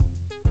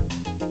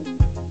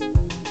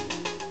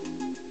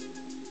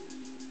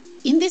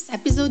this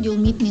episode, you'll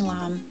meet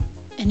Nilam,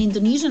 an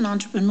Indonesian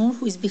entrepreneur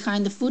who is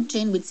behind a food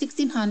chain with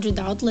 1,600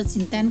 outlets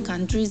in 10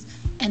 countries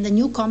and a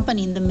new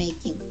company in the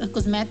making, a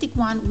cosmetic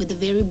one with a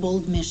very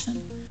bold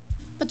mission.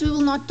 But we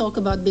will not talk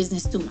about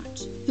business too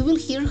much. You will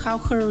hear how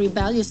her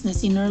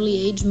rebelliousness in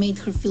early age made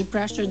her feel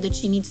pressure that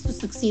she needs to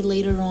succeed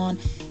later on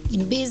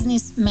in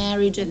business,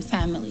 marriage, and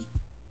family.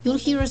 You'll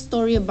hear a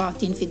story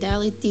about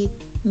infidelity,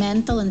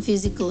 mental and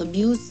physical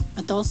abuse,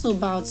 but also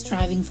about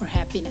striving for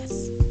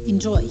happiness.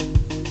 Enjoy!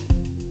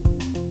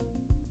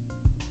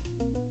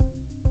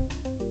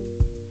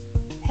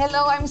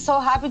 Hello, I'm so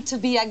happy to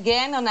be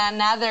again on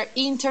another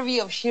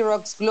interview of She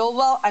Rocks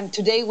Global, and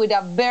today with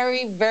a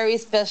very, very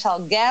special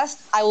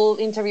guest. I will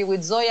interview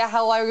with Zoya.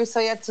 How are you,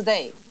 Zoya,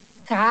 today?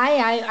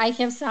 Hi, I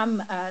have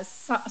some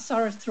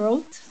sore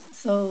throat,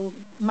 so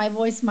my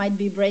voice might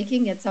be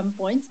breaking at some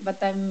points,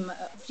 but I'm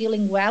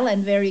feeling well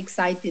and very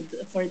excited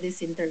for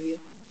this interview.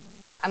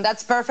 And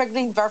that's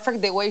perfectly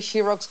perfect, the way She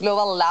Rocks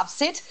Global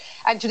loves it.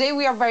 And today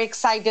we are very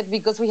excited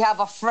because we have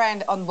a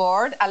friend on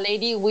board, a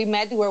lady we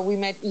met where we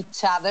met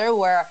each other,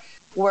 where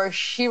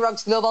She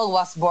Rocks Global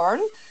was born.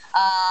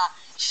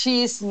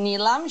 She's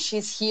Nilam.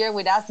 She's here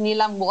with us.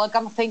 Nilam,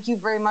 welcome. Thank you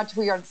very much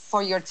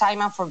for your time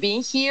and for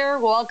being here.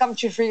 Welcome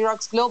to She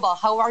Rocks Global.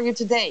 How are you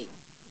today?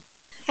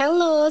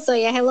 Hello,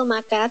 Zoya. Hello,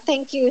 Maka.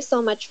 Thank you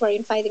so much for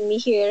inviting me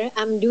here.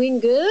 I'm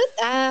doing good.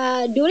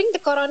 During the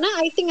corona,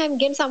 I think I'm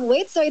gained some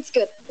weight, so it's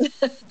good.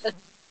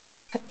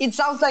 It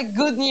sounds like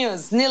good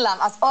news. Nilam,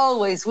 as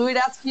always, we would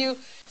ask you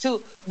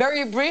to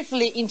very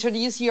briefly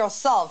introduce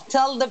yourself.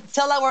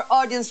 Tell our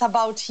audience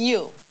about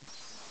you.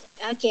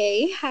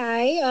 Okay.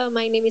 Hi,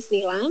 my name is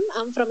Nilam.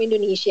 I'm from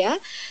Indonesia.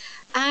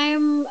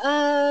 I'm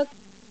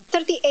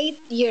 38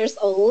 years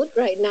old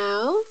right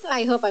now.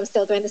 I hope I'm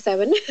still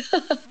 27.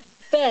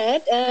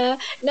 But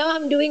now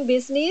I'm doing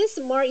business,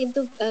 more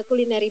into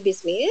culinary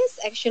business.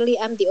 Actually,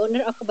 I'm the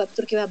owner of Kebab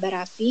Turki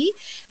Barafi,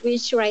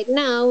 which right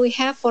now we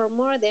have for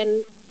more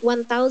than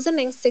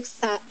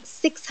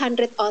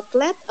 1,600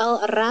 outlets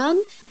all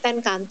around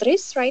 10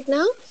 countries right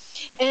now.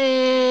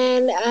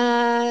 And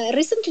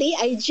recently,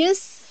 I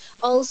just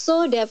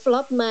also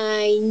developed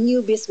my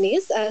new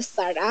business,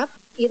 startup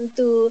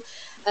into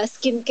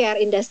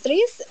skincare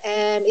industries,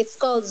 and it's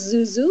called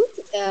Zuzu.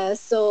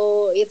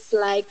 So it's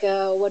like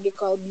what you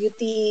call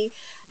beauty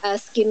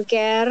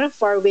skincare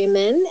for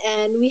women,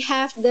 and we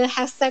have the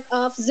hashtag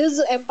of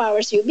Zuzu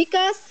empowers you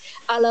because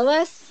all of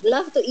us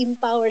love to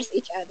empower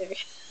each other.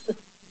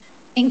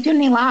 Thank you,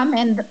 Nilam.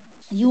 And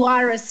you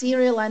are a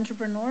serial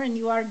entrepreneur, and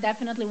you are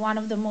definitely one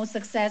of the most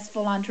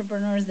successful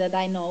entrepreneurs that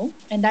I know.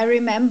 And I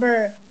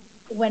remember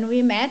when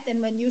we met and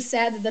when you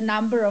said the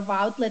number of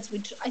outlets,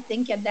 which I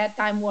think at that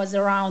time was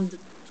around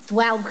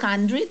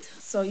 1,200,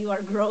 so you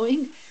are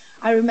growing.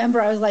 I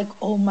remember I was like,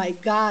 oh my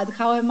God,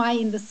 how am I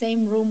in the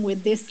same room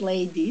with this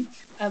lady?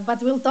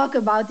 But we'll talk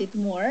about it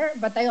more.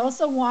 But I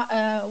also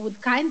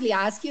would kindly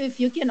ask you if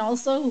you can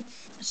also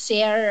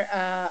share,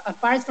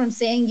 apart from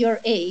saying your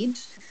age,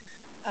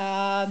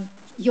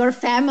 your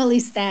family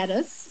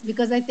status,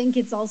 because I think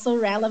it's also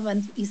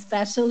relevant,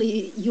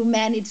 especially you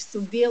managed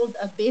to build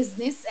a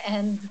business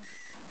and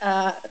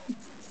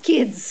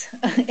kids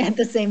at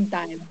the same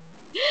time.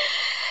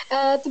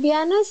 To be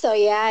honest, so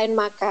yeah, and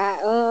Maka,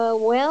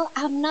 well,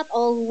 I'm not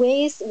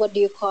always, what do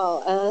you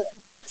call,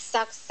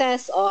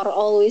 success or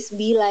always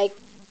be like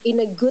in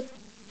a good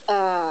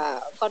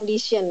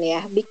condition,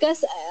 yeah.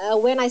 Because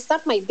when I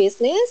start my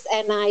business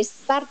and I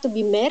start to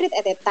be married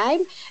at that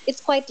time, it's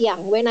quite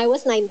young, when I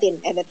was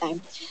 19 at the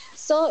time.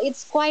 So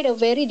it's quite a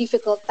very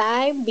difficult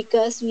time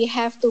because we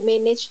have to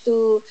manage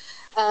to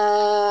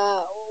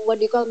what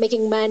do you call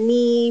making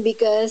money,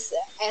 because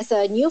as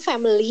a new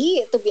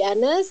family, to be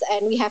honest,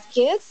 and we have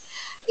kids,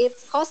 it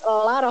costs a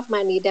lot of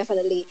money,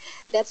 definitely.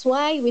 That's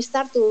why we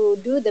start to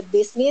do the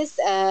business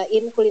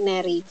in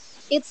culinary.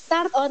 It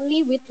started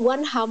only with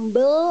one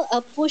humble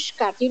push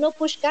cart,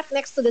 push cart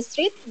next to the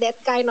street,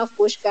 that kind of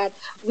push cart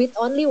with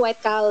only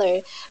white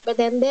color. But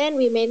then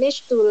we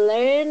managed to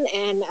learn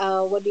and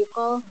what do you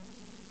call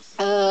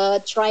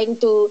trying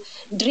to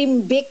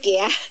dream big,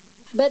 yeah.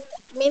 But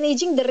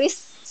managing the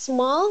risk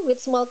small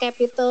with small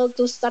capital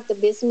to start the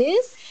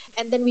business,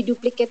 and then we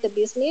duplicate the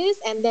business,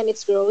 and then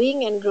it's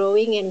growing and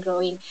growing and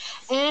growing.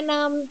 And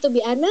to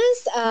be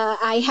honest,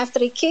 I have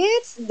three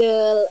kids.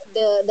 The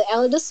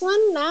eldest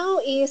one now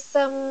is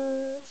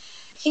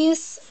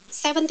he's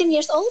 17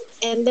 years old,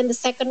 and then the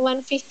second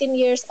one 15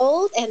 years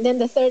old, and then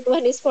the third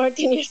one is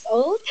 14 years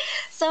old.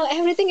 So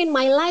everything in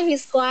my life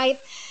is quite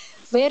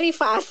very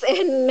fast,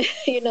 and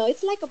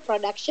it's like a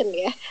production,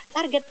 yeah,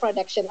 target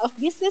production of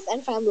business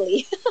and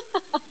family.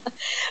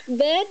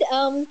 But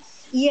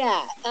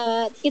yeah,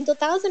 in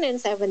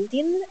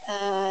 2017,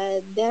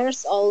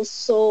 there's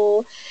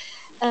also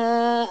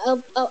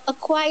a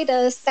quite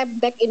a step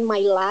back in my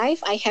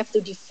life. I have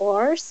to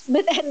divorce,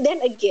 but and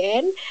then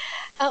again,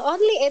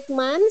 only 8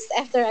 months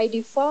after I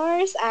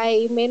divorced,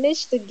 I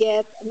managed to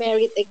get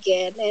married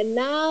again, and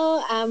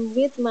now I'm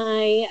with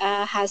my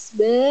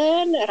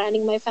husband,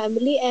 running my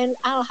family, and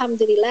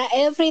Alhamdulillah,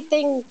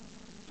 everything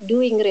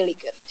doing really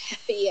good.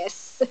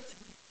 Yes.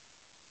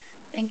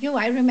 Thank you.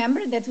 I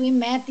remember that we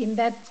met in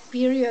that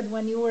period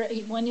when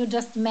you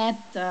just met,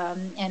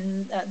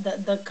 and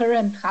the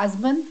current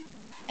husband,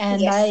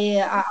 and Yes.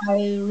 I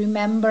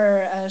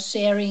remember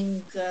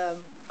sharing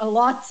a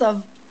lots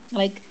of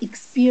like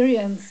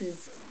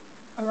experiences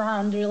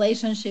around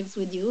relationships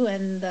with you,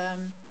 and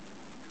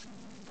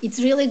it's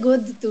really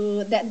good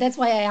to that's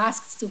why I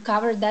asked to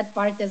cover that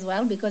part as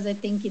well, because I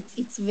think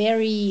it's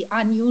very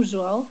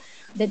unusual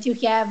that you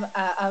have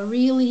a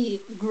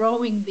really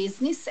growing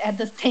business at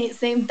the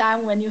same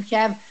time when you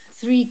have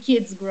three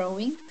kids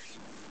growing.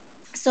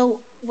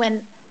 So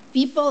when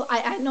people,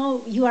 I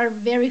know you are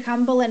very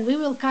humble, and we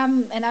will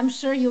come, and I'm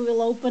sure you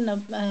will open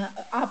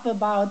up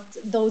about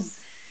those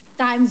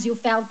times you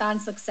felt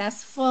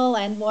unsuccessful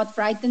and what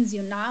frightens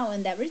you now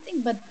and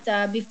everything. But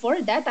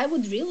before that, I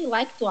would really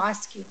like to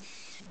ask you,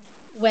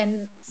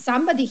 when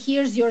somebody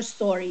hears your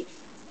story,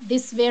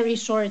 this very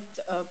short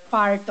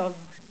part of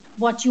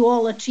what you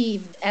all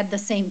achieved at the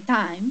same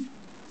time,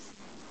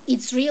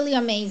 it's really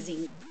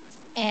amazing.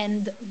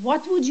 And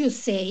what would you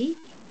say?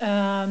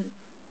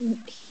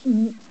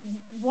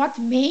 What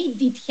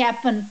made it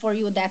happen for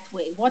you that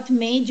way? What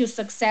made you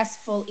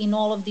successful in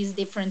all of these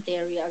different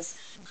areas?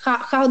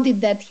 How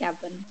did that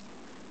happen?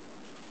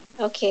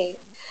 Okay.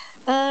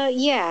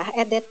 Yeah,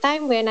 at that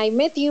time when I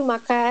met you,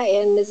 Maka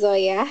and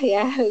Zoya,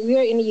 yeah, we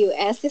were in the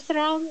US. It's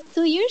around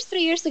 2 years,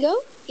 3 years ago.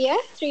 Yeah,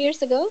 3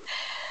 years ago.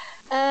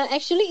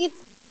 Actually, it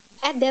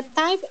at that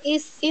time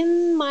is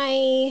in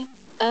my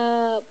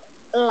uh,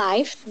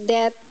 life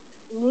that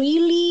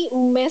really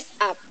messed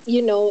up.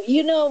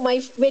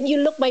 My when you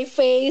look my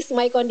face,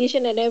 my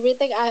condition, and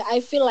everything,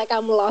 I feel like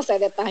I'm lost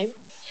at that time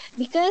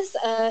because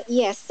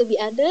yes, to be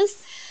honest.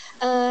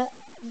 Uh,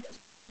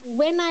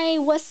 when I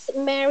was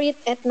married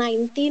at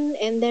 19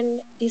 and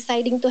then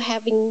deciding to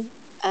having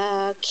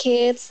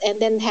kids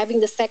and then having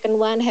the second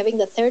one, having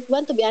the third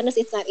one, to be honest,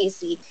 it's not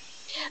easy.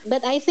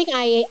 But I think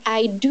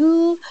I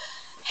do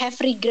have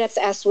regrets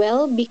as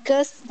well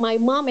because my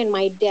mom and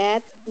my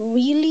dad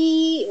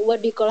really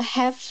what do you call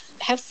have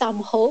some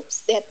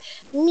hopes that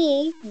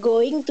me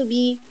going to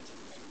be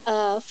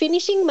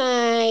finishing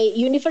my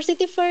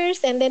university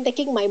first and then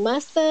taking my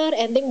master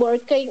and then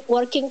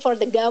working for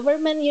the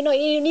government. In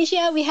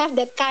Indonesia we have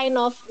that kind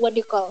of what do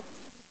you call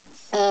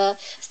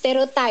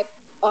stereotype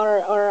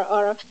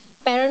or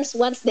parents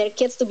wants their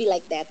kids to be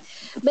like that.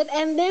 But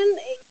and then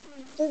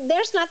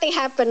there's nothing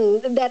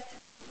happened that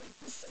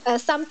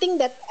something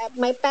that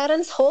my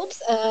parents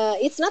hopes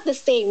it's not the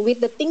same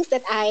with the things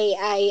that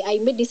I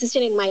made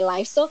decision in my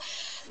life. So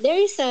there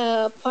is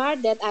a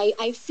part that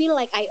I feel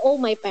like I owe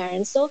my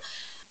parents. So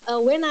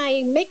when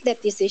I make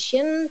that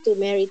decision to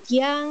marry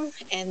young,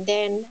 and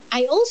then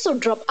I also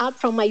drop out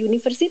from my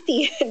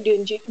university.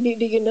 Do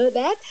you know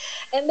that?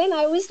 And then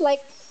I was like,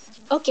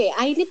 okay,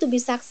 I need to be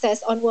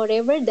success on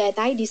whatever that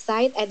I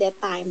decide at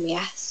that time.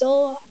 Yeah.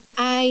 So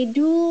I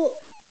do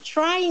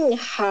trying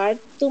hard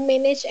to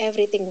manage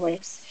everything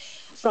works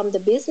from the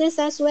business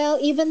as well,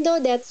 even though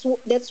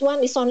that's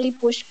one is only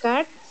push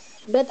card.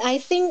 But I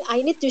think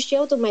I need to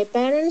show to my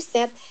parents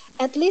that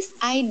at least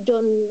I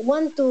don't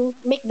want to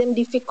make them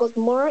difficult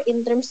more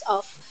in terms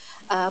of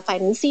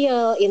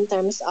financial, in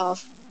terms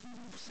of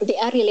they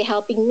are really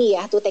helping me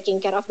to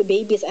taking care of the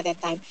babies at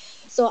that time.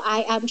 So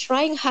I am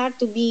trying hard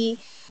to be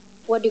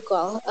what do you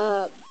call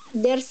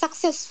their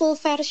successful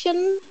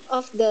version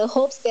of the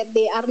hopes that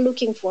they are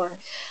looking for.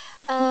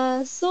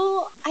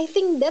 So I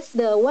think that's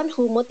the one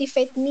who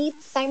motivate me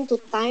time to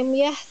time,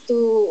 yeah,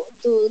 to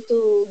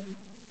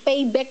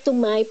pay back to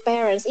my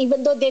parents,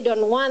 even though they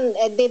don't want,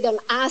 they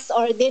don't ask,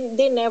 or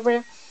they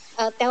never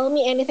tell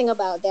me anything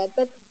about that.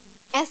 But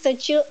as a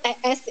child,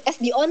 as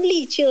the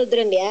only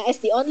children, yeah, as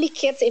the only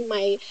kids in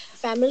my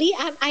family,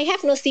 I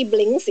have no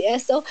siblings, yeah.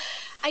 So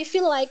I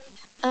feel like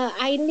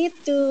I need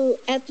to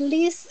at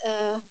least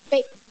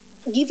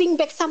giving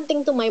back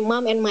something to my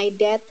mom and my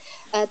dad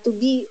to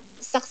be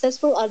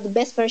successful or the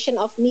best version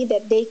of me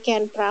that they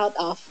can proud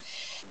of.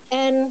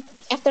 And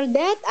after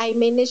that, I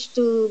managed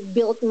to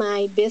build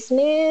my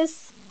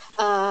business,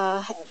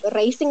 uh,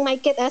 raising my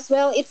kid as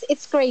well.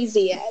 It's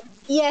crazy.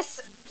 Yes,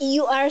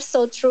 you are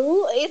so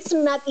true. It's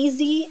not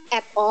easy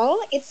at all.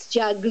 It's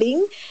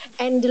juggling,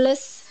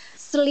 endless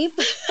sleep.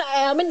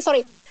 I mean,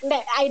 sorry,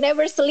 I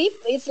never sleep.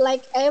 It's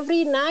like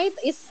every night.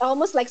 It's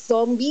almost like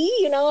zombie.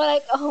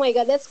 Like oh my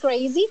god, that's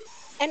crazy.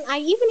 And I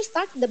even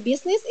started the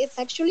business. It's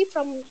actually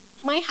from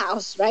my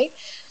house, right?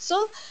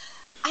 So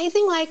I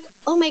think like,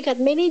 oh my God,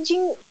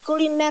 managing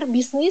culinary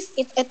business,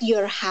 it's at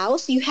your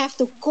house. You have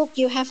to cook,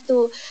 you have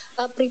to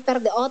prepare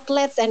the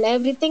outlets and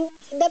everything.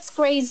 That's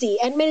crazy.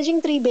 And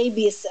managing three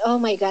babies, oh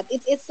my God,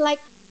 it's like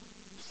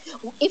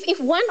if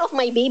one of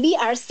my baby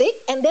are sick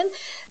and then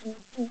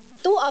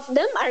two of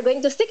them are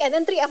going to sick and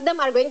then three of them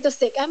are going to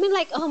sick. I mean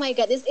like, oh my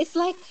God, it's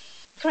like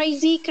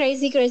crazy,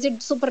 crazy, crazy,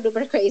 super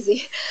duper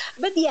crazy.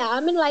 But yeah, I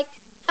mean like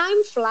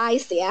time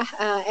flies, yeah,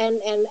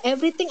 and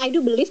everything. I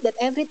do believe that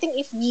everything,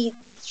 if we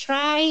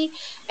try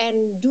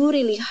and do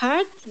really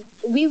hard,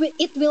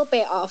 it will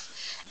pay off.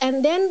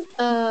 And then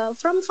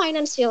from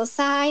financial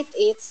side,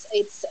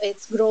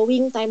 it's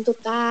growing time to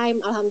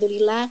time.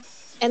 Alhamdulillah.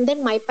 And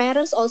then my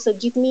parents also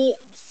give me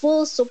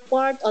full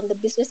support on the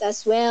business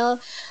as well,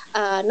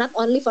 not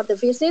only for the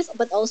business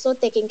but also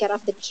taking care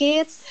of the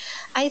kids.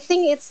 I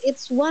think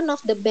it's one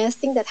of the best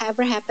thing that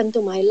ever happened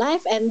to my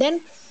life. And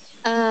then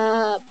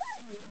uh,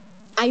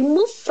 I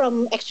moved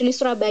from, actually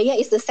Surabaya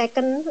is the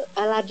second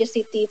largest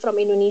city from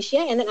Indonesia,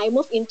 and then I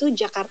moved into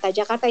Jakarta.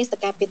 Jakarta is the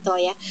capital,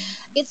 yeah.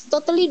 It's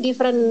totally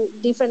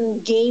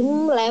different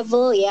game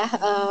level, yeah.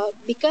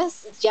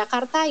 Because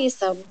Jakarta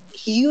is a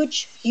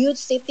huge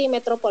city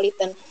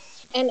metropolitan,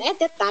 and at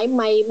that time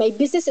my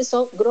business is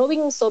so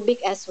growing so big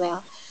as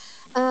well.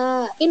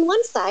 In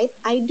one side,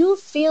 I do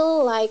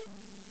feel like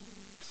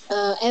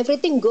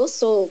everything goes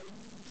so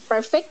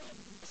perfect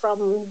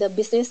from the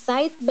business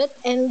side, but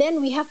and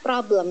then we have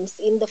problems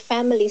in the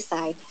family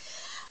side.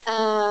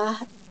 uh,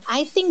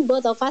 I think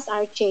both of us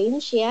are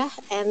changed, yeah.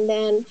 And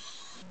then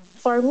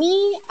for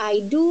me,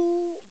 I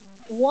do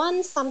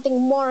want something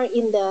more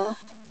in the.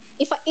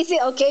 If I, is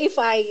it okay if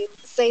I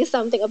say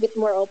something a bit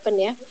more open?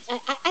 Yeah,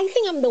 I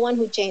think I'm the one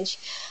who changed.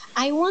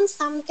 I want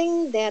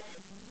something that,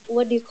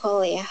 what do you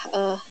call it?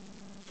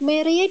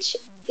 Marriage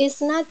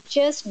is not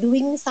just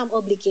doing some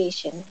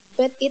obligation,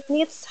 but it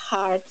needs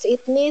heart.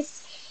 It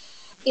needs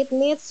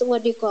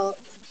what do you call.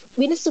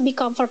 We need to be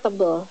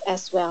comfortable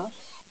as well,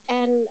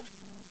 and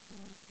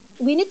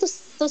we need to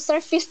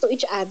service to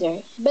each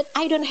other. But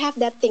I don't have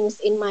that things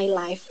in my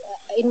life,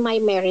 in my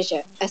marriage,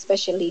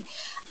 especially.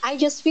 I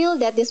just feel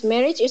that this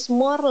marriage is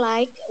more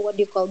like, what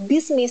do you call,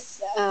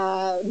 business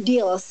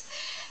deals.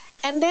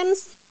 And then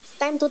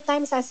time to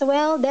times as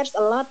well, there's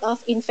a lot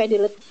of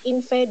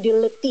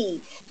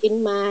infidelity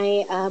in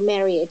my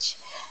marriage.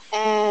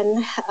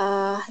 And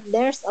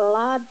there's a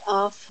lot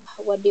of,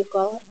 what do you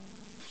call,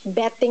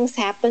 bad things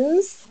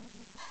happens.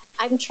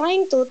 I'm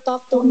trying to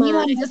talk to So, my.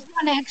 Mila, just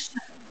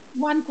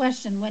one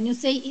question. When you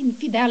say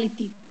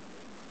infidelity,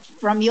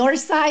 from your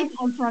side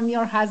or from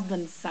your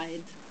husband's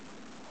side?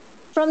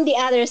 From the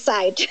other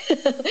side.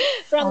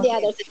 From the Okay,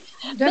 other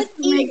side. but just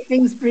to even make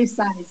things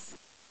precise.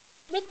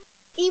 but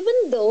even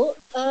though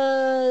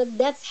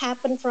that's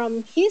happened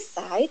from his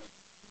side,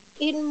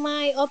 in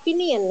my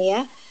opinion,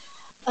 yeah,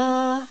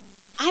 uh,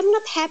 I'm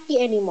not happy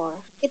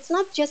anymore. It's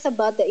not just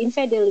about the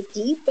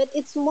infidelity, but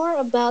it's more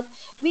about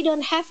we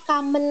don't have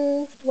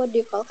common, what do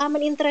you call,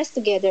 common interest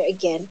together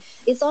again.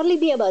 It's only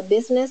be about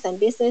business and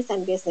business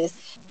and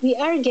business. We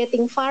are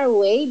getting far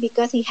away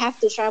because he have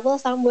to travel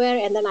somewhere,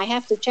 and then I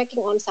have to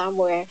checking on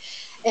somewhere,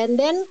 and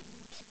then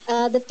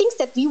the things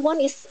that we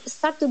want is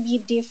start to be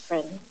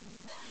different.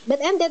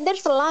 But and then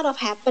there's a lot of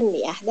happen,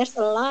 yeah, there's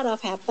a lot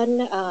of happen,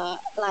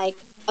 like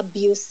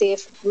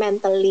abusive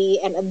mentally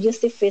and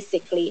abusive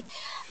physically.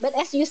 But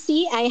as you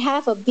see, I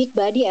have a big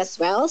body as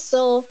well,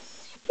 so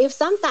if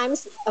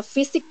sometimes a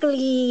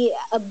physically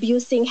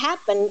abusing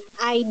happen,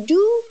 I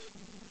do,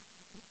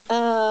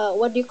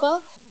 what do you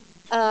call,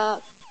 uh,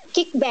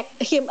 kick back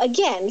him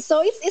again.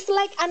 So it's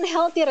like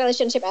unhealthy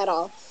relationship at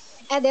all.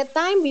 At that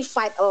time, we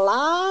fight a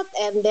lot,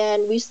 and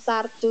then we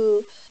start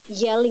to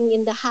yelling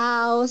in the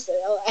house,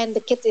 and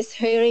the kids is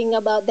hearing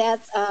about that.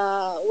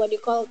 What do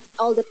you call,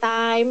 all the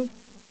time.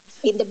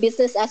 In the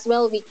business as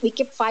well, we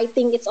keep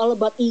fighting. It's all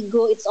about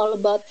ego. It's all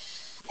about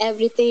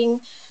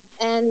everything,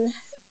 and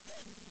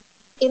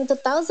in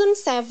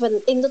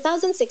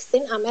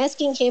 2016, I'm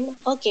asking him,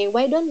 okay,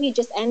 why don't we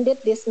just end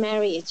it this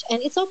marriage,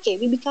 and it's okay,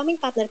 we becoming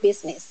partner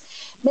business.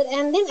 But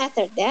and then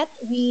after that,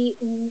 we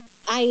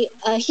I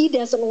he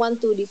doesn't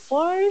want to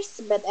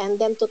divorce. But and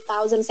then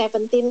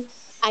 2017,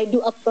 I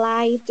do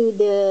apply to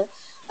the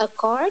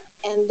court,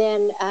 and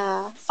then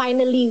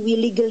finally we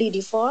legally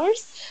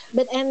divorce.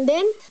 But and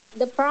then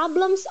the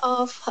problems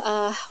of,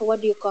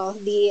 what do you call,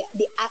 the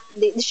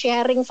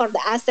sharing for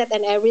the asset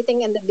and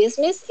everything, and the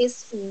business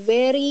is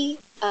very,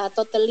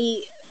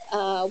 totally,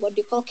 what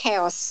do you call,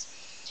 chaos.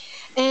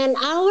 And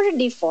our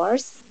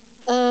divorce,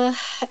 uh,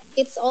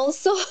 it's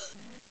also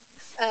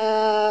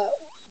uh,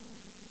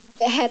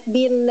 had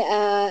been,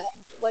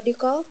 what do you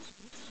call,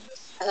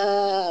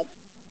 uh,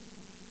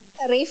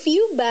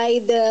 reviewed by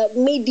the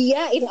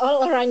media in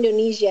all around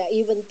Indonesia,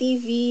 even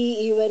TV,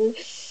 even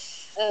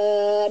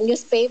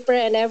newspaper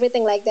and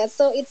everything like that.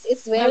 So it's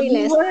Well, very you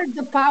nasty. were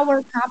the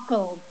power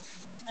couple.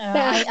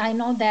 I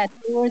know that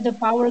you were the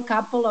power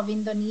couple of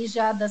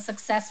Indonesia, the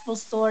successful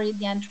story,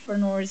 the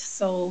entrepreneurs.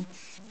 So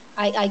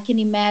I can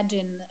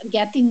imagine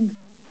getting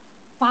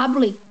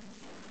public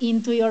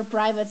into your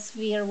private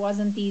sphere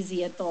wasn't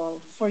easy at all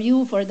for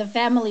you, for the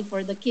family,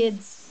 for the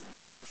kids.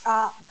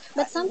 Uh,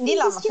 But sometimes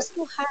Nilam, it's just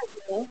too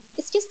hard,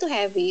 It's just too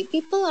heavy.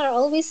 People are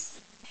always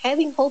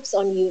having hopes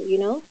on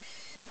you,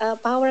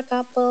 power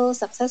couple,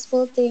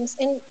 successful things,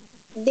 and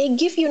they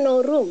give you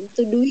no room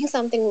to doing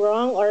something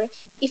wrong, or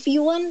if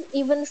you want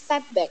even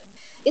setback.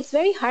 It's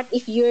very hard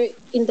if you're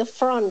in the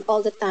front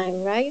all the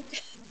time, right?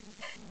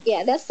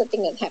 Yeah, that's the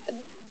thing that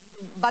happened.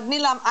 but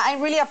Nilam, I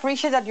really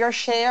appreciate that you're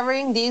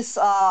sharing this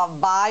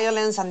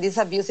violence and this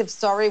abusive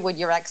story with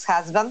your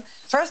ex-husband.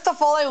 First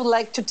of all, I would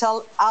like to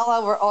tell all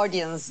our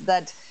audience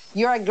that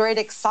you're a great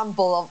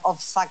example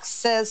of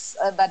success,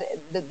 but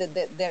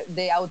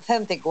the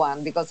authentic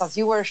one, because as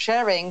you were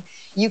sharing,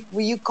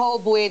 you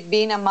cope with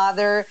being a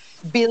mother,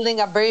 building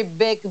a very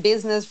big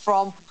business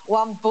from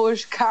one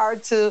push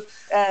cart to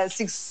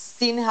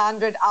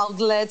 1,600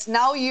 outlets.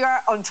 Now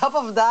you're on top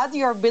of that,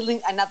 you're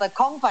building another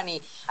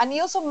company. And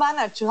you also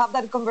manage to have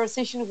that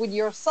conversation with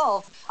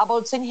yourself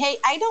about saying, hey,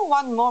 I don't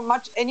want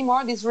much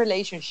anymore this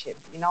relationship,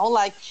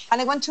 like, and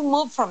I want to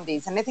move from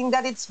this. And I think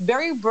that it's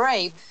very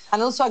brave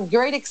and also a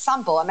great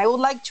example. And I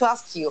would like to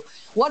ask you,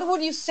 what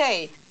would you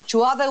say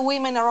to other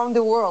women around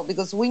the world?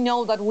 Because we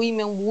know that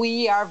women,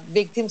 we are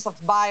victims of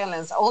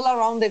violence all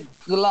around the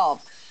globe.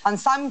 And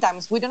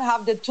sometimes we don't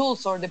have the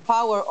tools or the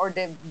power or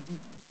the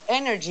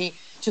energy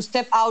to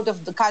step out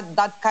of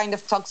that kind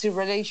of toxic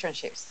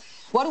relationships.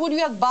 What would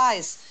you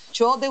advise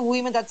to all the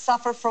women that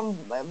suffer from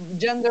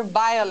gender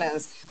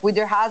violence with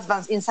their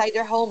husbands inside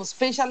their homes,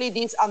 especially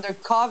this under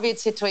COVID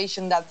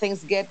situation that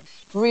things get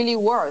really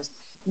worse?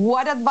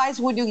 What advice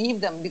would you give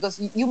them? Because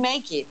you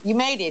made it.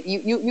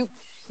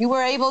 You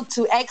were able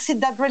to exit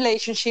that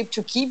relationship,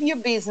 to keep your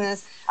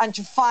business, and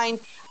to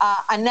find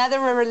another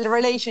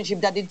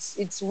relationship that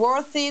it's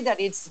worthy, that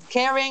it's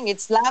caring,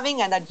 it's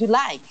loving, and that you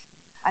like.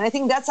 And I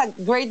think that's a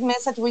great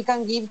message we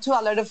can give to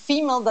a lot of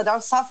females that are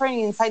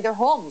suffering inside their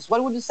homes.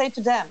 What would you say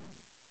to them?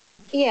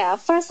 Yeah,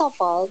 first of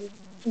all,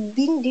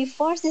 being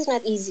divorced is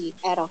not easy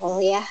at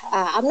all. Yeah,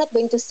 I'm not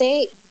going to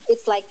say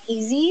it's like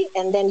easy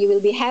and then you will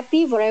be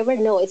happy forever.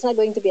 No, it's not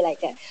going to be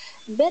like that.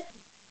 But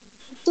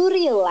to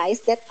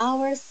realize that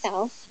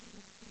ourselves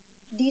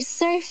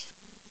deserve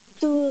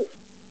to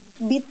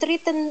be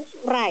treated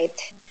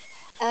right,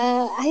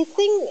 I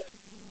think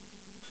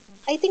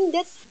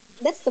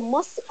that's the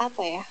most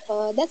apa ya?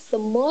 That's the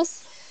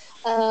most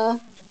uh,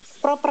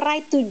 proper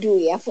right to do.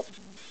 Yeah,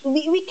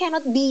 we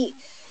cannot be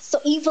so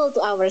evil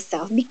to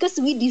ourselves because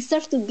we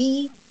deserve to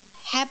be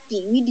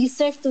happy. We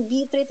deserve to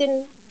be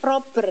treated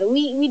proper.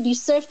 We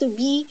deserve to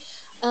be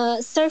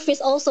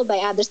serviced also by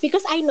others,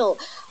 because I know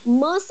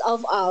most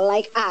of all,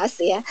 like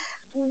us, yeah,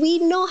 we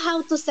know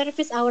how to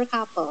service our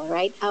couple,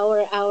 right?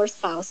 Our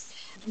spouse.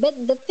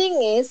 But the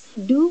thing is,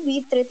 do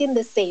we treat him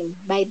the same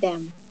by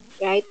them,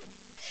 right?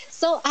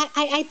 So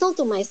I told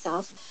to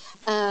myself,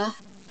 uh,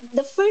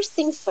 the first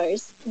thing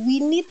first, we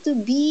need to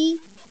be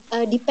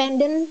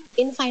dependent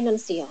in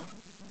financial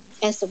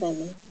as a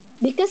woman,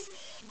 because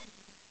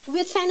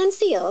with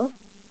financial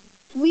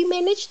we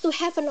manage to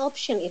have an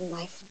option in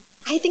life.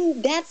 I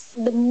think that's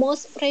the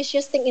most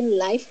precious thing in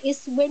life,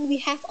 is when we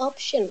have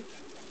option,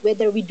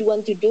 whether we do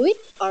want to do it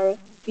or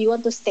we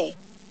want to stay.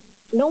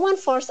 No one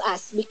force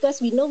us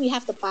because we know we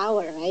have the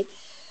power, right?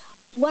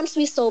 Once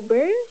we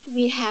sober,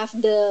 we have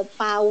the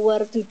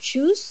power to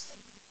choose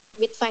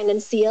with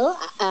financial,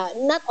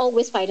 not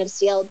always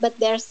financial, but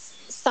there's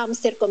some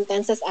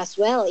circumstances as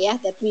well, yeah,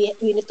 that we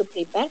need to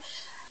prepare.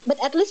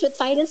 But at least with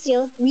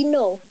financial, we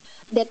know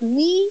that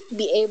we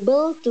be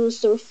able to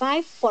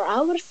survive for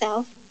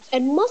ourselves.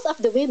 And most of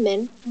the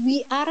women,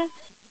 we are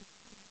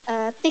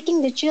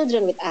taking the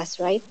children with us,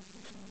 right?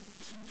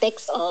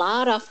 Takes a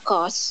lot of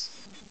costs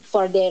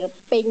for their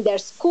paying their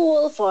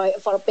school,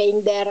 for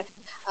paying their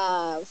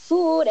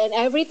food and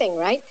everything,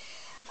 right?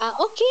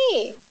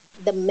 Okay,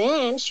 the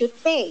man should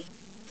pay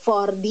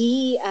for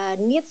the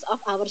needs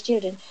of our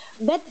children.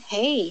 But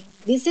hey,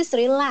 this is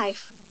real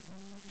life.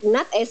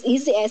 Not as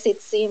easy as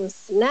it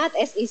seems. Not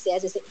as easy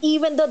as it seems.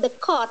 Even though the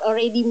court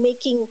already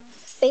making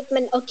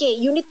statement, okay,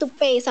 you need to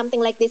pay something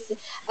like this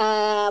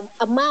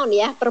amount,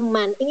 yeah, per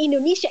month. In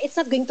Indonesia, it's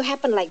not going to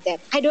happen like that.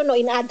 I don't know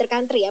in other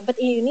country, yeah, but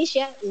in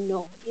Indonesia,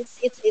 no,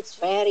 it's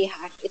very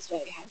hard. It's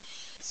very hard.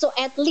 So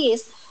at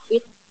least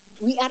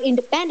we are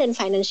independent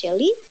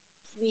financially.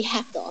 We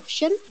have the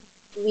option.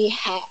 We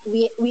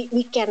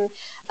can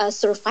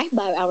survive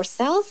by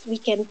ourselves. We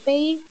can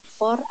pay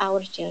for our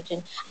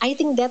children. I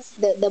think that's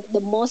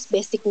the most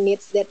basic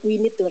needs that we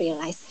need to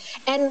realize.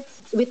 And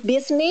with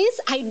business,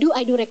 I do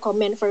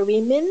recommend for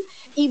women,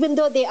 even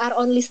though they are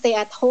only stay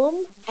at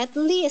home, at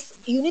least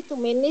you need to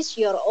manage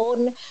your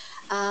own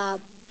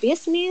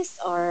business,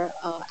 or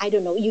I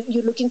don't know,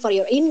 you're looking for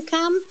your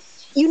income.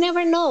 You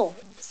never know,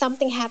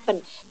 something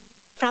happen.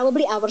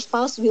 Probably our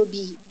spouse will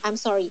be, I'm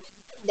sorry,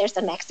 there's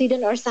an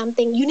accident or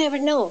something. You never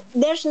know.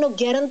 There's no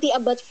guarantee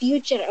about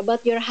future,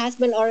 about your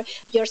husband or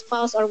your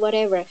spouse or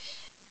whatever.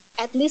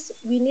 At least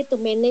we need to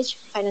manage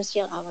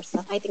financial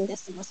ourselves. I think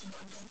that's the most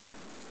important.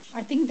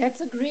 I think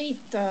that's a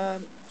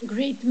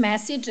great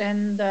message,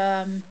 and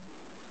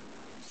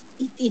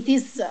it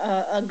is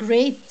a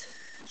great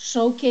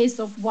showcase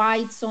of why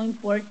it's so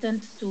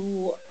important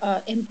to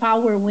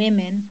empower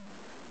women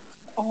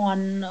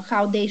on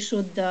how they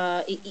should,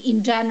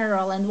 in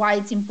general, and why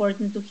it's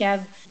important to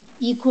have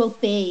equal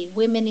pay,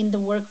 women in the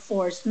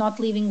workforce, not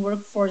leaving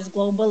workforce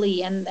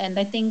globally, and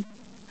I think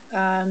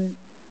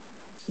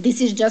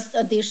this is just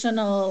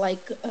additional,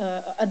 like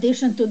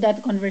addition to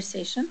that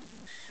conversation.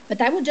 But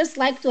I would just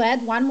like to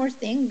add one more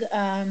thing.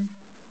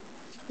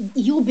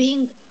 You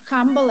being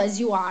humble as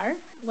you are,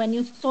 when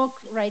you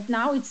talk right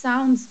now, it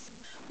sounds,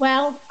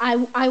 well,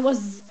 I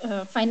was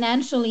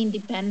financially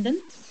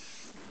independent,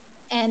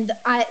 and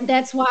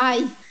that's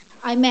why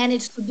I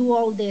managed to do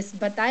all this.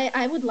 But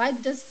I would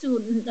like just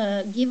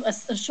to give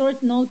a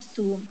short note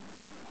to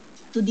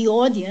the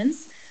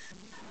audience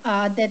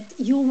that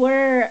you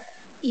were,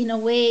 in a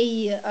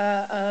way,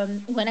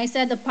 when I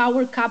said the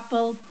power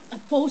couple, a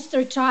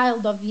poster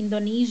child of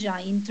Indonesia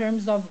in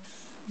terms of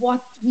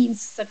what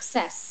means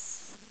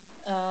success.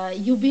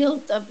 You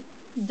built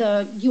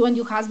you and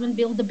your husband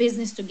built the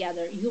business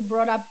together. You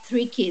brought up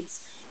 3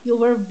 kids. You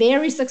were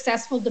very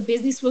successful. The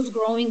business was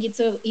growing.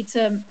 It's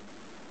a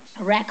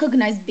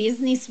recognized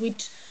business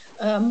which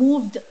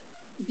moved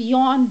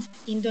beyond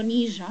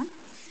Indonesia.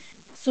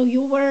 So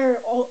you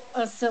were all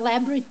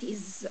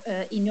celebrities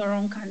in your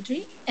own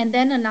country. And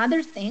then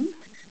another thing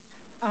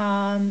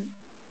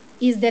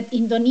is that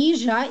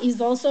Indonesia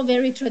is also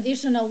very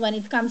traditional when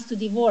it comes to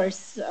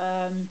divorce,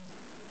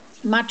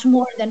 much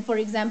more than, for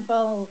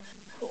example,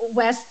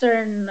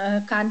 Western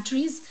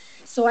countries.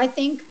 So I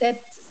think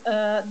that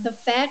the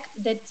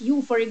fact that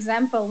you, for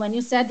example, when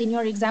you said in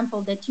your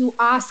example that you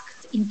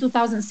asked in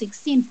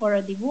 2016 for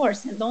a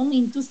divorce and only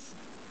in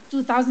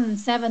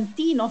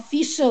 2017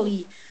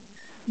 officially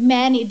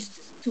managed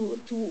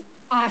to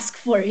ask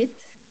for it,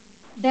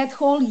 that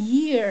whole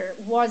year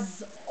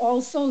was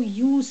also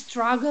you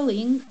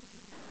struggling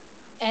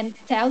and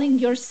telling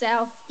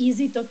yourself, is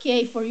it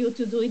okay for you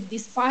to do it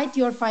despite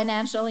your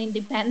financial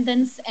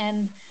independence,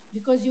 and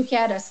because you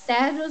had a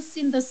status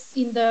in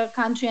the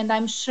country, and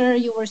I'm sure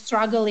you were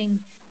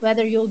struggling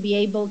whether you'll be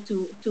able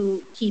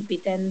to keep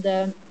it.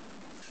 And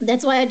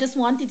that's why I just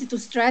wanted to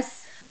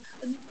stress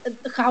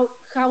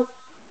how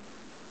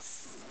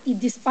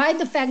despite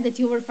the fact that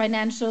you were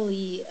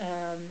financially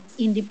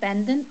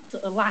independent,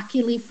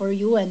 luckily for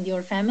you and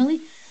your family,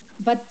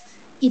 but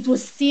it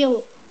was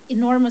still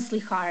enormously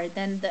hard.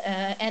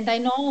 And I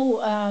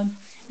know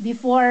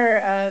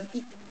before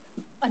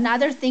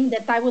another thing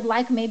that I would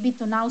like maybe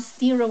to now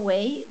steer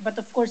away, but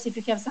of course, if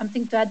you have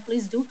something to add,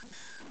 please do.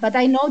 But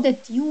I know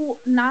that you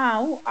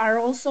now are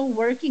also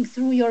working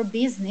through your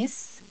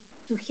business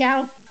to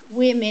help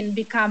women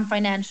become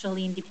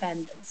financially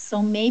independent.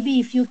 So maybe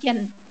if you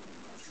can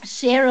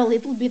share a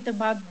little bit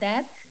about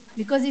that,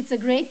 because it's a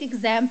great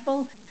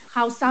example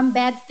how some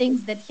bad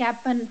things that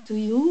happened to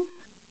you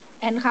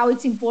and how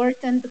it's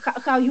important,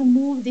 how you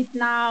moved it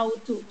now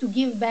to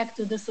give back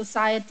to the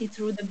society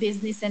through the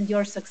business and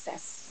your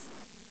success.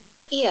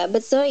 Yeah,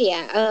 but so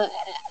yeah,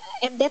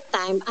 at that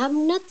time,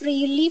 I'm not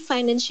really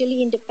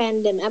financially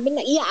independent. I mean,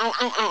 yeah,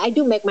 I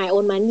do make my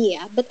own money,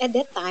 yeah, but at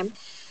that time,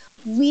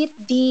 with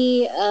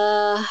the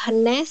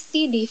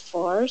nasty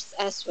divorce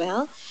as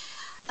well,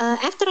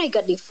 after I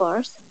got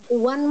divorced,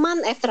 1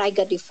 month after I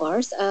got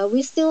divorced,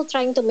 we still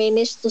trying to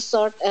manage to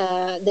sort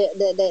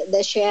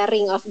the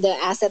sharing of the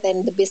asset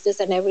and the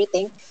business and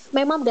everything.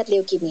 My mom got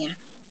leukemia,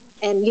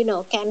 and you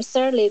know,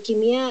 cancer,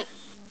 leukemia,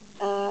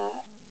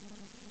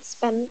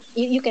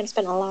 you can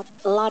spend a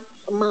lot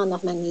amount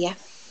of money, yeah.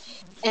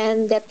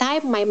 And that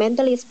time my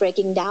mental is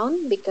breaking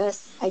down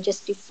because I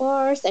just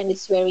divorced and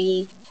it's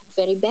very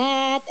very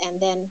bad.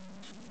 And then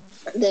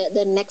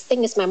the next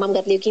thing is my mom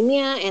got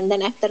leukemia, and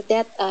then after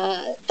that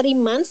 3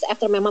 months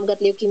after my mom got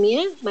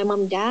leukemia, my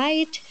mom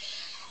died.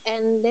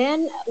 And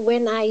then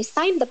when I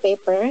signed the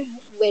paper,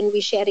 when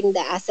we sharing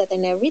the asset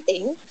and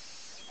everything,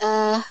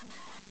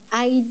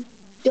 I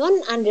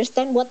don't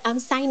understand what I'm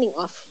signing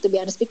off, to be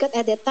honest, because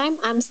at that time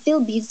I'm still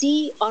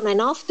busy on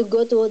and off to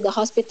go to the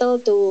hospital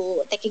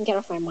to taking care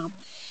of my mom.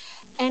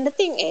 And the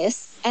thing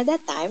is, at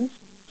that time,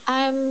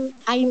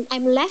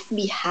 I'm left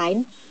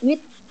behind with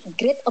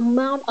great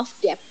amount of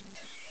debt.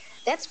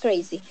 That's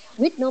crazy.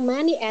 With no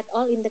money at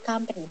all in the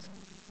company.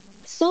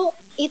 So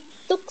it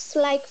took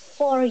like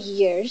 4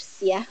 years,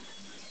 yeah,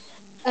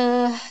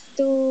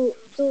 to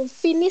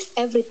finish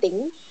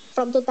everything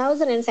from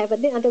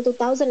 2017 until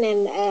 2000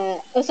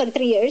 and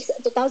 3 years,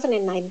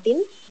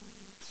 2019.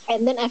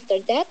 And then after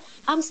that,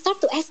 I'm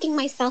start to asking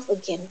myself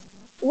again,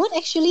 what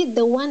actually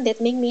the one that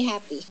make me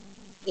happy?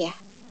 Yeah,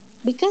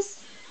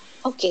 because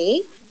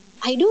okay,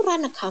 I do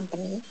run a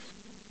company.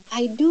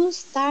 I do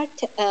start.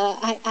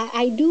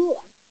 I do.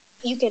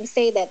 You can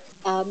say that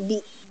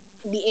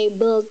be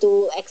able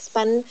to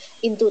expand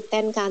into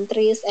 10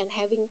 countries and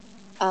having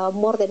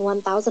more than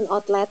 1,000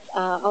 outlets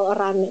all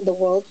around the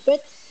world.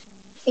 But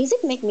is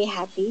it make me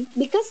happy?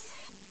 Because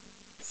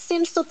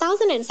since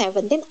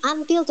 2017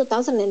 until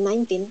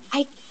 2019,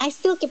 I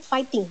still keep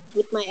fighting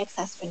with my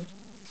ex-husband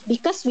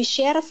because we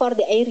share for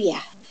the area.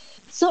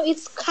 So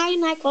it's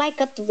kind of like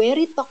a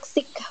very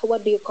toxic,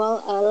 what do you call,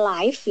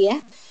 life,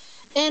 yeah.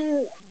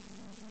 And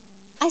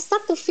I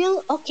start to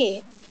feel,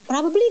 okay,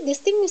 probably this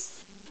thing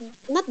is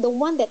not the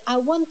one that I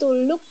want to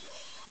look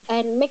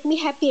and make me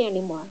happy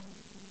anymore.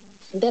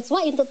 That's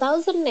why in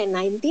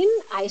 2019,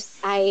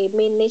 I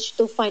managed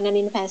to find an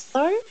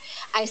investor.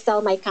 I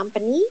sell my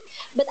company,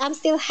 but I'm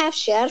still have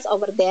shares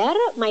over there,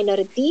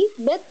 minority,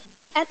 but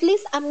at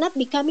least I'm not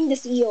becoming the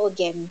CEO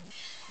again.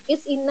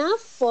 It's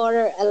enough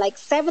for like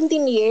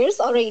 17 years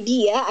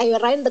already. Yeah, I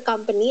run the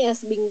company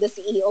as being the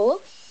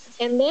CEO,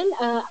 and then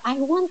I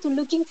want to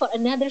looking for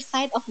another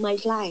side of my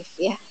life.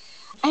 Yeah,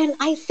 and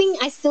I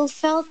think I still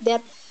felt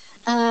that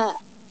uh,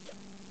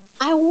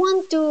 I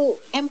want to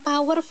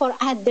empower for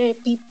other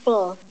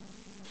people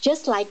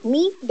just like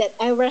me that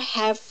ever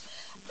have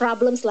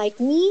problems like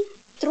me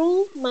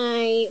through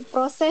my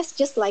process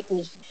just like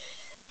me.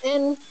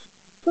 And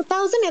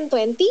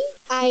 2020,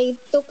 I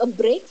took a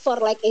break for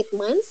like 8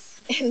 months,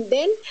 and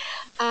then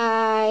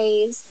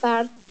I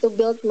start to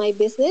build my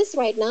business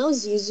right now,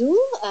 Zuzu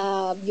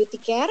Beauty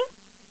Care.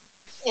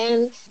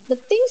 And the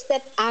things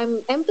that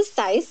I'm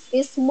emphasize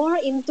is more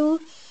into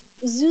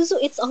Zuzu.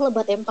 It's all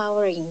about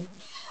empowering.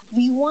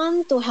 We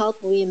want to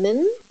help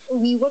women.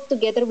 We work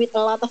together with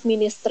a lot of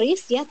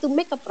ministries, yeah, to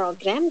make a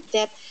program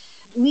that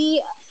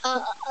we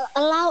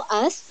allow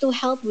us to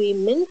help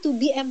women to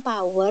be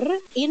empowered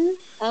in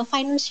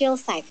financial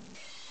side,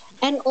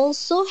 and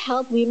also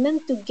help women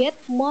to get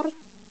more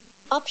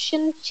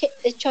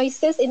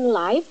choices in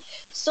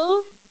life,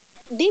 so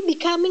they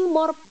becoming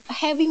more,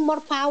 having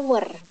more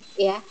power,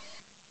 yeah,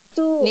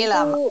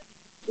 Nilam, to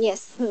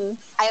yes.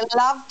 I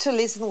love to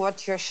listen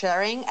what you're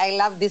sharing. I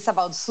love this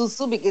about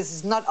Susu because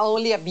it's not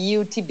only a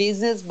beauty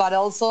business, but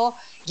also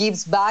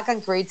gives back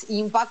and creates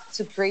impact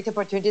to create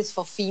opportunities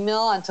for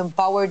female and to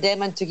empower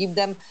them and to give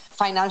them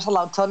financial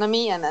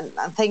autonomy. And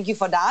thank you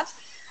for that.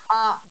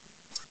 Uh,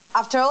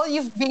 After all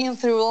you've been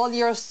through, all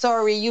your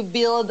story, you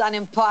build an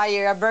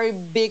empire, a very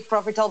big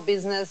profitable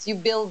business. You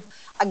build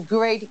a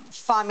great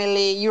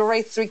family. You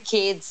raised 3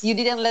 kids. You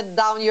didn't let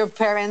down your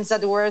parents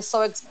that were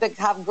so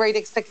have great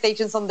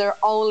expectations on their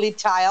only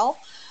child.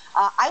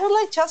 I would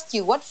like to ask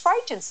you, what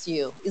frightens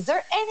you? Is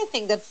there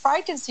anything that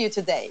frightens you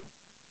today?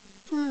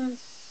 Hmm.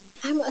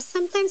 I'm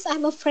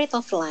afraid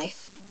of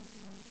life,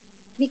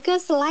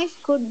 because life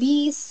could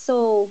be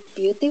so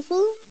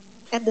beautiful.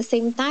 At the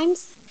same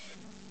times,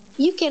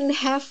 you can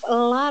have a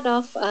lot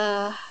of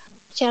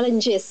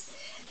challenges,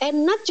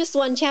 and not just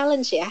one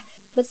challenge, yeah.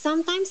 But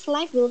sometimes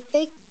life will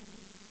take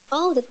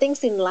all the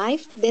things in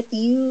life that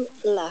you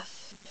love.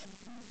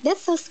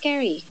 That's so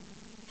scary.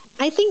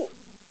 I think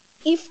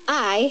if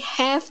I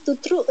have to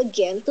through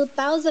again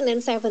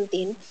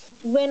 2017,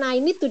 when I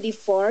need to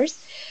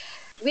divorce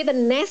with a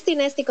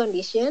nasty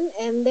condition,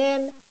 and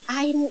then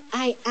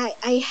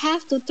I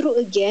have to through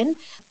again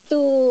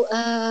to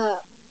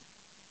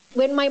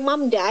when my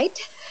mom died,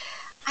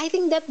 I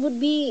think that would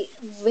be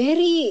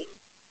very,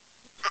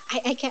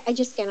 I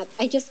just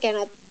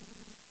cannot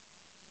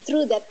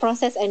through that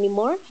process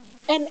anymore.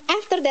 And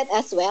after that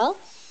as well,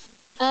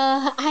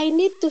 I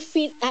need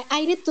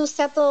to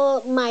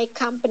settle my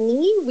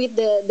company with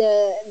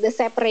the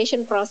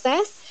separation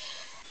process,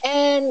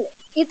 and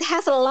it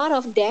has a lot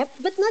of debt,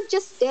 but not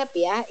just debt,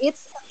 yeah.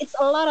 It's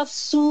a lot of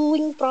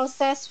suing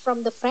process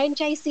from the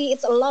franchisee.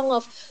 It's a long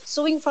of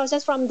suing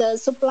process from the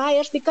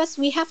suppliers, because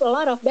we have a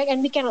lot of debt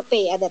and we cannot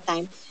pay at that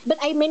time. But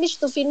I managed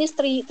to finish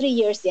three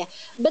years, yeah.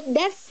 But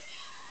that's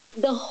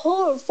the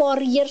whole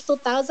 4 years,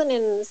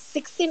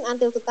 2016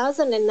 until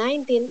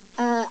 2019.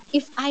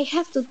 If I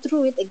have to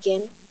through it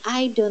again,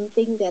 I don't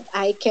think that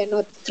I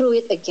cannot through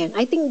it again.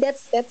 I think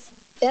that's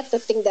the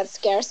thing that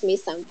scares me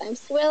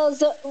sometimes. Well,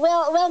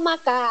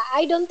 Maka,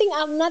 I don't think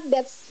I'm not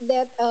that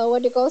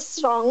what do you call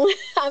strong.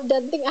 I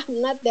don't think I'm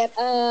not that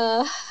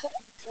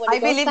what do I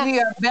you call believe stuck. you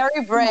are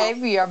very No. brave,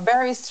 you are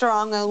very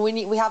strong, and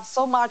we have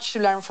so much to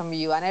learn from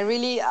you. And I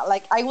really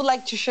like. I would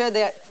like to share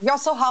that you're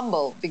so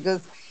humble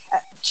because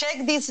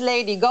check this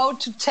lady. Go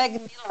to check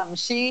Milam.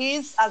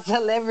 She's a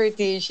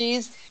celebrity.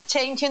 She's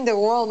changing the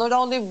world not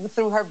only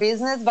through her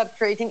business but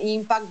creating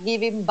impact,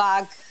 giving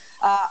back.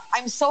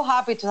 I'm so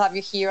happy to have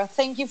you here.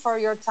 Thank you for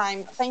your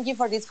time. Thank you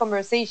for this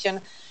conversation.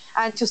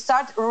 And to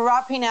start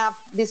wrapping up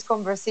this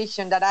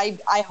conversation that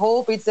I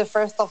hope it's the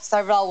first of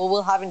several we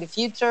will have in the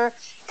future.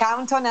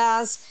 Count on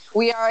us.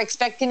 We are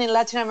expecting in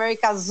Latin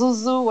America,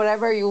 Zuzu,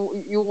 whatever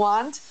you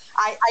want.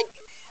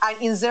 And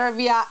in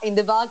Serbia, in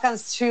the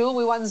Balkans too,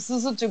 we want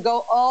Zuzu to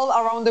go all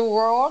around the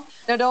world,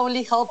 not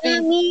only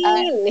helping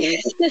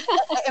Amin.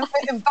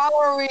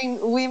 empowering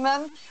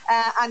women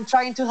and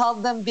trying to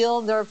help them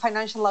build their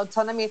financial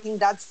autonomy. I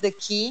think that's the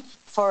key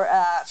for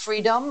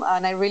freedom,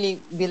 and I really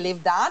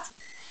believe that.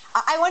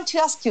 I want to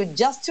ask you,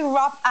 just to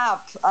wrap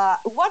up,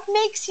 what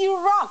makes you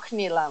rock,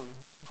 Nilam?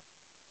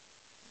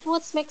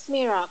 What makes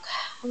me rock?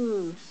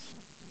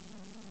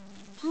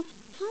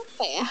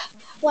 Apa ya?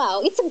 Wow,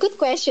 it's a good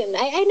question.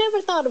 I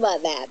never thought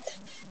about that.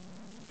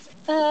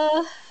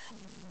 Uh,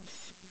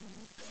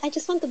 I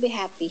just want to be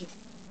happy.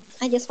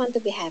 I just want to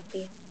be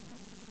happy.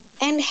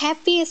 And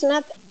happy is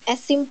not as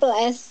simple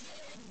as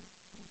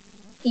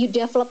you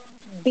develop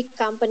big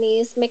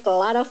companies, make a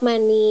lot of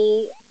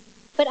money.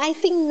 But I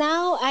think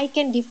now I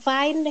can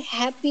define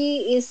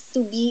happy is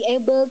to be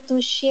able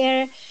to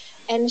share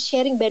and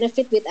sharing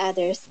benefit with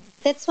others.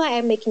 That's why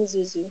I'm making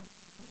Zuzu.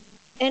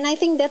 And I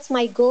think that's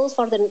my goal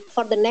for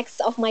the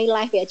next of my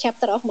life, yeah,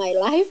 chapter of my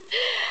life.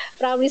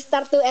 Probably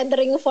start to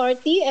entering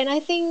 40, and I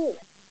think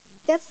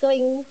that's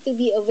going to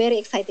be a very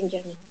exciting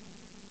journey.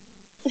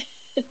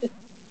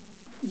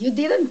 You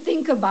didn't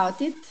think about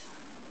it,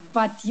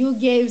 but you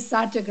gave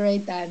such a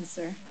great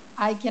answer.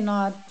 I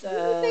cannot.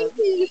 Thank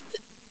you.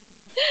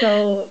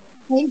 So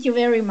Thank you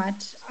very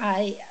much.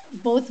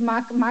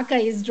 Maka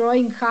is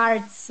drawing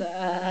hearts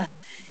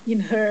in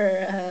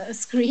her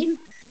screen,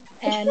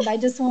 and I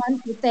just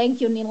want to thank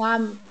you,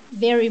 Nilam,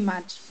 very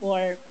much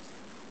for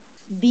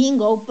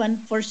being open,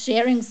 for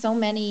sharing so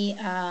many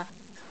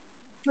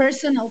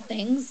personal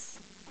things,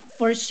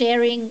 for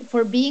sharing,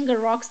 for being a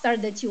rock star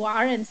that you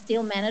are, and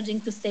still managing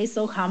to stay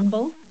so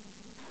humble.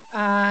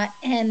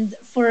 And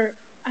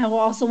I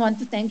also want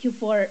to thank you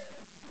for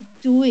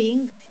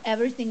doing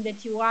everything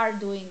that you are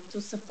doing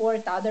to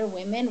support other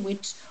women,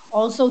 which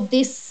also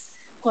this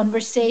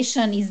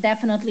conversation is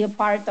definitely a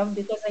part of,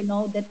 because I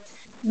know that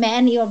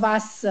many of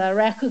us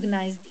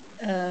recognize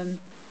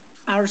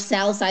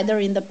ourselves either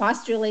in the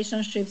past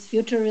relationships,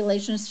 future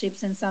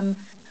relationships, and some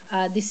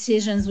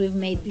decisions we've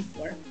made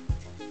before.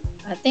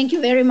 Thank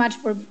you very much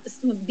for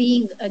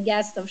being a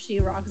guest of She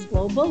Rocks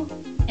Global,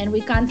 and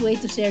we can't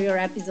wait to share your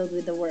episode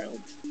with the world.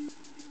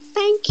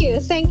 Thank you.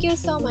 Thank you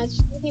so much.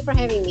 Thank you for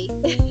having me.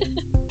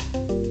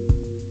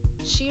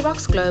 She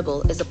Rocks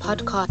Global is a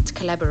podcast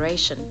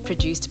collaboration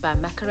produced by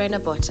Macarena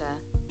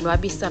Botta,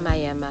 Nwabisa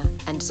Mayema,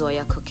 and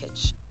Zoya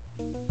Kukic.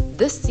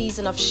 This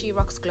season of She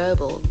Rocks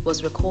Global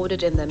was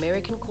recorded in the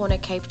American Corner,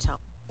 Cape Town,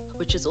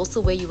 which is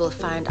also where you will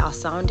find our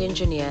sound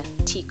engineer,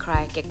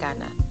 Tikrai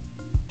Kekana.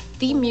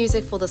 Theme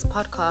music for this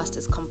podcast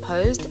is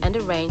composed and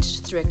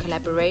arranged through a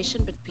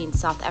collaboration between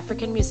South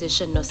African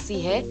musician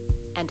Nosihe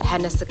and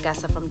Hannes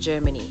Sagasa from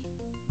Germany.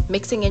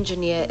 Mixing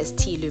engineer is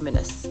T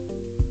Luminous.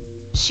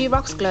 She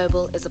Rocks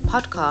Global is a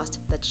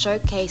podcast that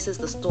showcases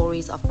the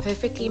stories of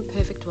perfectly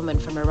imperfect women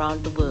from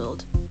around the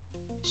world.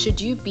 Should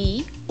you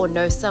be or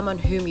know someone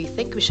whom you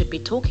think we should be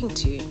talking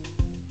to,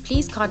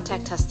 please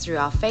contact us through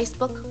our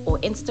Facebook or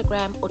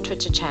Instagram or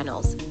Twitter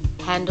channels.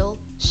 Handle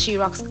She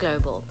Rocks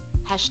Global.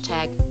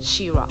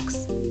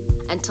 #SheRocks.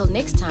 Until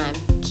next time,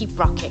 keep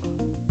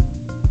rocking.